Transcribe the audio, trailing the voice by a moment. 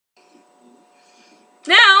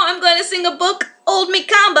Now I'm going to sing a book, Old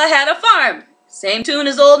Mikamba Had a Farm. Same tune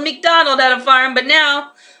as Old MacDonald had a farm, but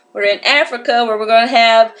now we're in Africa where we're going to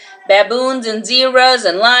have baboons and zebras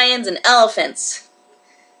and lions and elephants.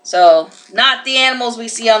 So, not the animals we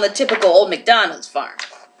see on the typical Old MacDonald's farm.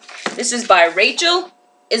 This is by Rachel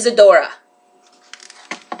Isadora.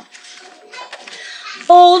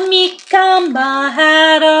 Old Mikamba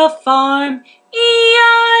had a farm, E-I-E-I-O.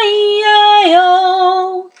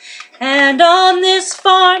 And on this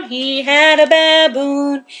farm he had a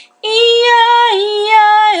baboon, E-I-E-I-O.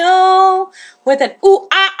 With an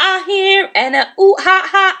ooh-ah-ah here and an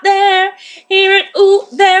ooh-ha-ha there. Here an ooh,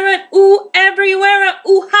 there an ooh, everywhere an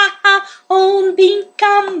ooh-ha-ha. Old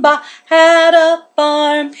Mikamba had a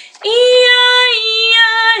farm, E-I-E-I-O.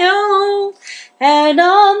 And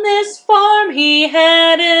on this farm he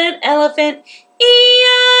had an elephant,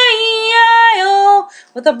 E-I-E-I-O.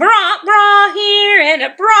 With a brah-brah here and a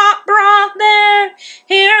brah-brah there.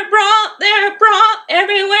 Here a brah, there a brah,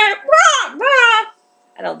 everywhere brah-brah.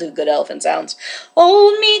 I don't do good elephant sounds.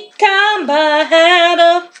 Old Mikamba had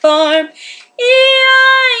a farm,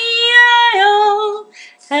 E-I-E-I-O.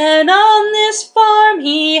 And on this farm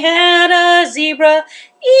he had a zebra,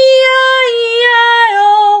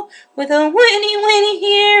 E-I-E-I-O. With a whinny-whinny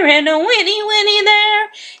here and a whinny-whinny there.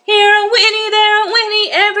 Here a whinny, there a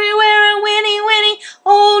whinny, everywhere a whinny-whinny.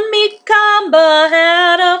 Old Mikamba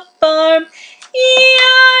had a farm,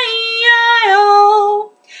 E-I-E-I-O.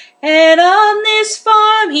 And on this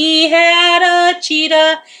farm he had a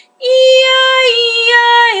cheetah,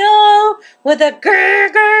 E-I-E-I-O. With a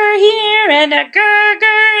grr-grr here and a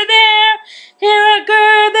grr-grr there. Here a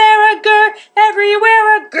grr, there a grr,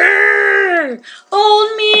 everywhere a grr.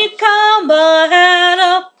 Old Mikamba had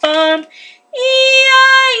a farm,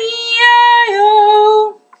 E-I-E-I-O.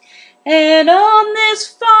 And on this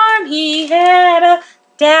farm he had a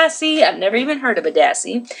Dassie. I've never even heard of a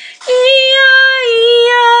Dassie. E-I-E-I-O.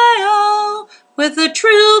 With a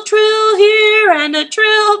trill, trill here and a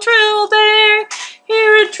trill, trill there.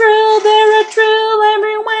 Here a trill, there a trill,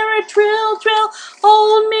 everywhere a trill, trill.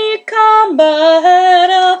 Old Mikamba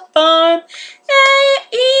had a farm,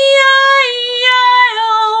 E-I-E-I-O.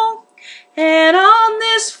 And on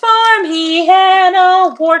this farm he had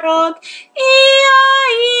a warthog,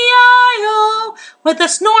 E-I-E-I-O. With a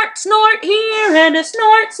snort, snort here and a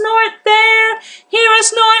snort, snort there. Here a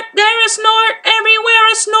snort, there a snort, everywhere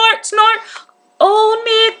a snort, snort. Old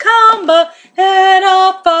Mikamba had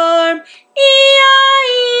a farm,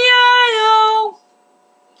 E-I-E-I-O.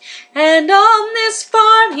 And on this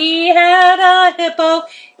farm he had a hippo,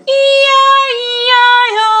 E-I-E-I-O.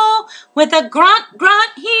 With a grunt,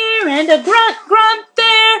 grunt here and a grunt, grunt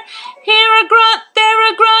there. Here a grunt, there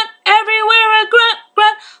a grunt, everywhere a grunt,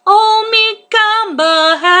 grunt. Old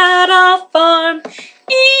Mikamba had a farm,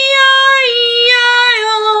 E-I-E-I-O.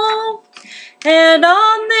 And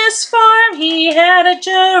on this farm he had a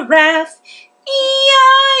giraffe,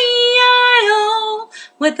 E-I-E-I-O.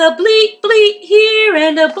 With a bleat, bleat here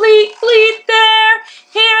and a bleat, bleat there.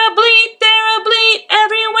 Here a bleat, there a bleat,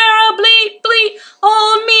 everywhere a bleat, bleat.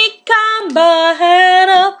 Old Mikamba had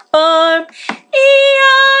a farm, E-I-E-I-O.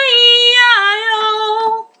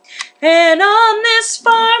 And on this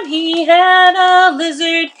farm he had a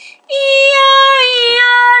lizard, E-I-E-I-O.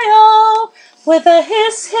 With a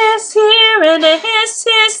hiss, hiss here and a hiss,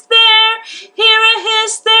 hiss there. Here a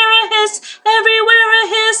hiss, there a hiss, everywhere a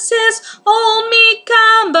hiss, hiss. Old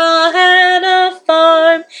Mikamba had a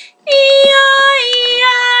farm,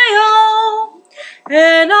 E-I-E-I-O.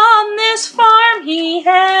 And on this farm he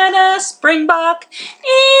had a springbok,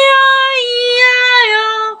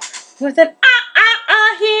 E-I-E-I-O. With an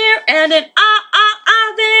ah-ah-ah here and an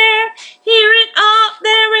ah-ah-ah there. Here an ah,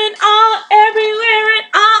 there an ah, everywhere an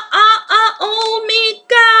ah-ah-ah. Old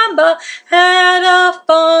Mikamba had a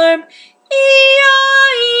farm,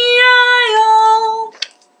 E-I-E-I-O.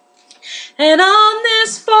 And on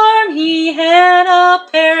this farm he had a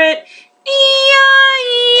parrot, E-I-E-I-O.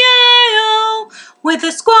 With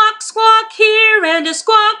a squawk, squawk here and a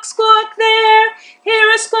squawk, squawk there. Here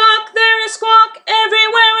a squawk, there a squawk,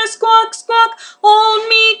 everywhere a squawk, squawk. Old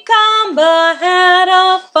Mikamba had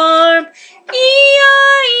a farm,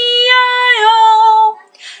 E-I-E-I-O.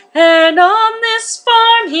 And on this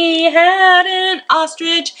farm he had an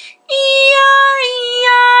ostrich,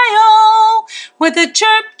 E-I-E-I-O. With a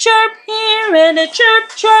chirp, chirp here and a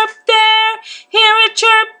chirp, chirp there. Here a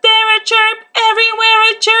chirp, there a chirp, everywhere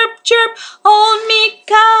a chirp, chirp. Old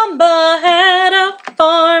Mikamba had a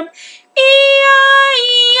farm,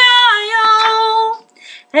 E-I-E-I-O.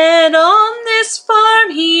 And on this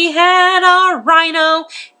farm he had a rhino,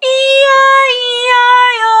 E-I-E-I-O.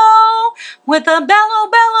 With a bellow,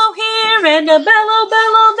 bellow here here, and a bellow,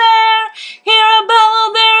 bellow there. Here a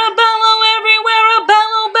bellow, there a bellow, everywhere a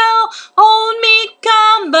bellow, bellow. Old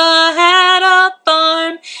Mikamba had a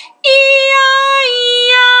farm. E-I-E-I-O.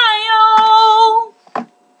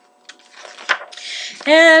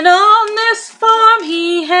 And on this farm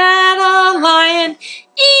he had a lion. E-I-E-I-O.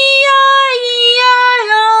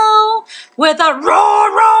 With a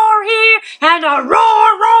roar, roar here, and a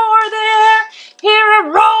roar, roar there. Here a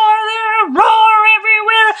roar, there a roar,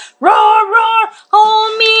 everywhere. Roar, roar.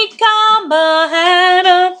 Old Mikamba had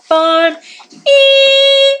a farm.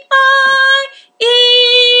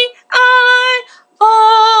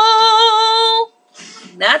 E-I-E-I-O.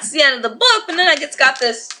 That's the end of the book, and then it's got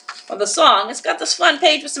this, or the song, it's got this fun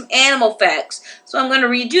page with some animal facts. So I'm going to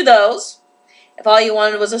read you those. If all you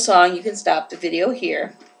wanted was a song, you can stop the video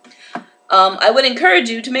here. I would encourage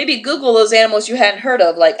you to maybe Google those animals you hadn't heard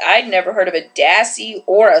of, like I'd never heard of a dassy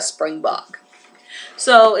or a springbok.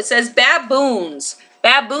 So it says baboons.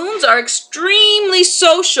 Baboons are extremely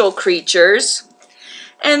social creatures,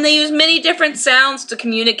 and they use many different sounds to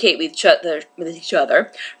communicate with each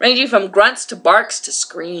other, ranging from grunts to barks to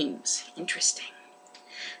screams. Interesting.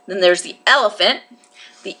 Then there's the elephant.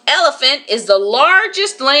 The elephant is the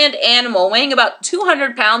largest land animal, weighing about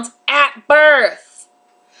 200 pounds at birth.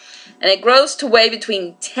 And it grows to weigh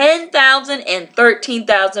between 10,000 and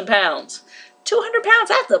 13,000 pounds. 200 pounds,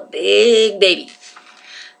 that's a big baby.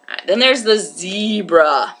 All right, then there's the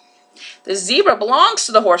zebra. The zebra belongs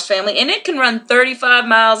to the horse family, and it can run 35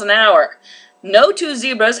 miles an hour. No two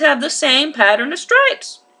zebras have the same pattern of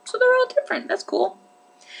stripes, so they're all different. That's cool.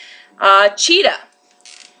 Cheetah.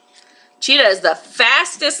 Cheetah is the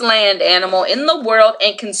fastest land animal in the world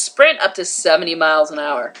and can sprint up to 70 miles an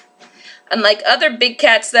hour. Unlike other big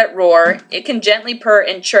cats that roar, it can gently purr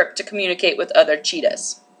and chirp to communicate with other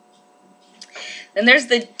cheetahs. Then there's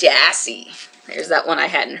the dassy. There's that one I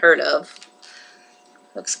hadn't heard of.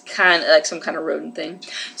 Looks kind of like some kind of rodent thing.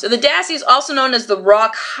 So the dassy is also known as the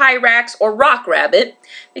rock hyrax or rock rabbit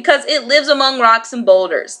because it lives among rocks and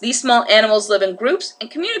boulders. These small animals live in groups and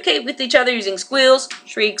communicate with each other using squeals,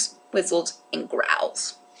 shrieks, whistles, and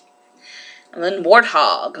growls. And then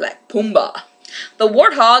warthog, like Pumbaa. The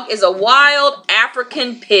warthog is a wild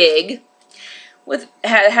African pig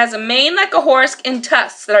has a mane like a horse and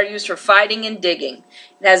tusks that are used for fighting and digging.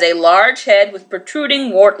 It has a large head with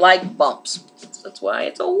protruding wart-like bumps. That's why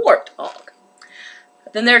it's a warthog.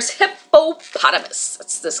 Then there's hippopotamus.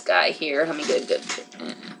 That's this guy here. Let me get a good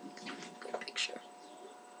picture.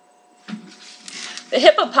 The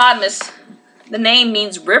hippopotamus, the name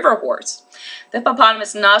means river horse. The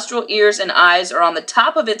hippopotamus' nostril, ears, and eyes are on the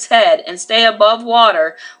top of its head and stay above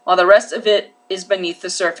water while the rest of it is beneath the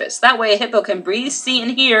surface. That way a hippo can breathe, see,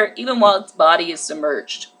 and hear even while its body is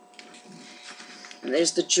submerged. And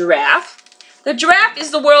there's the giraffe. The giraffe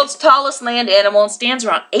is the world's tallest land animal and stands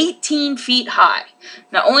around 18 feet high.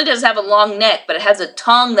 Not only does it have a long neck, but it has a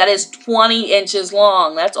tongue that is 20 inches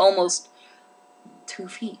long. That's almost 2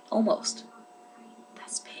 feet, almost.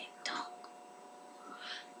 That's big tongue.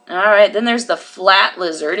 Alright, then there's the flat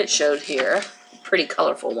lizard it showed here. Pretty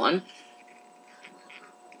colorful one.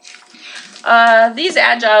 These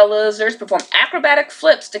agile lizards perform acrobatic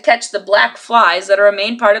flips to catch the black flies that are a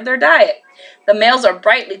main part of their diet. The males are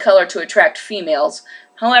brightly colored to attract females.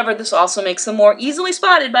 However, this also makes them more easily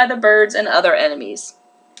spotted by the birds and other enemies.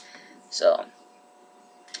 So,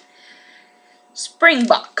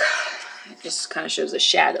 springbok. It just kind of shows a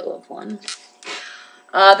shadow of one.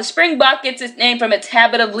 The springbok gets its name from its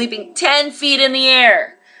habit of leaping 10 feet in the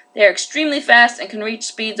air. They are extremely fast and can reach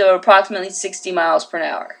speeds of approximately 60 miles per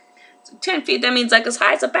hour. So 10 feet, that means like as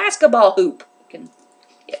high as a basketball hoop you can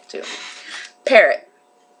get to. Parrot.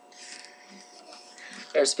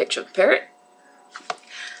 There's a picture of the parrot.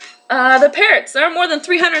 The parrots. There are more than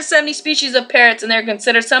 370 species of parrots, and they're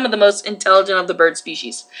considered some of the most intelligent of the bird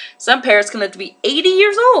species. Some parrots can live to be 80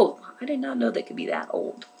 years old. I did not know they could be that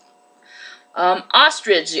old.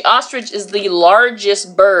 Ostrich. The ostrich is the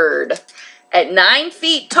largest bird at 9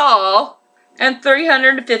 feet tall and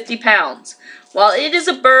 350 pounds. While it is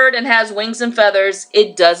a bird and has wings and feathers,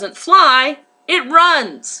 it doesn't fly. It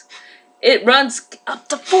runs. It runs up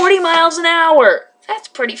to 40 miles an hour. That's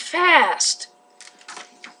pretty fast.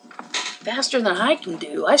 Faster than I can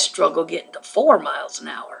do. I struggle getting to 4 miles an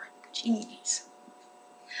hour. Jeez.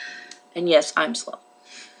 And yes, I'm slow.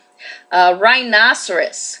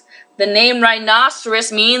 Rhinoceros. The name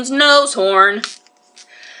rhinoceros means nose horn.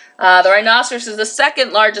 The rhinoceros is the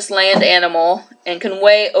second largest land animal and can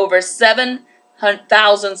weigh over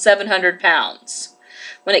 7,700 pounds.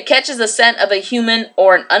 When it catches the scent of a human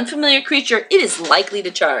or an unfamiliar creature, it is likely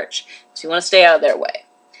to charge. So you want to stay out of their way.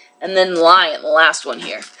 And then lion, the last one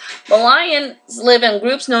here. The lions live in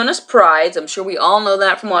groups known as prides. I'm sure we all know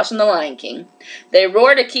that from watching The Lion King. They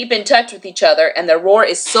roar to keep in touch with each other, and their roar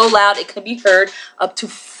is so loud it can be heard up to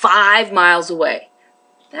 5 miles away.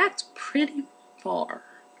 That's pretty far.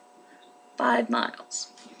 5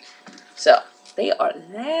 miles. So, they are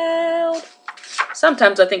loud.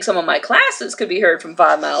 Sometimes I think some of my classes could be heard from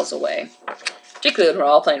 5 miles away. Particularly when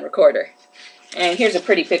we're all playing recorder. And here's a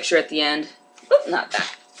pretty picture at the end. Oop, not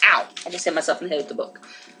that. Ow! I just hit myself in the head with the book.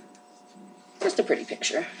 Just a pretty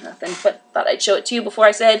picture. Nothing, but thought I'd show it to you before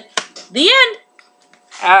I said the end.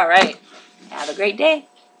 All right. Have a great day.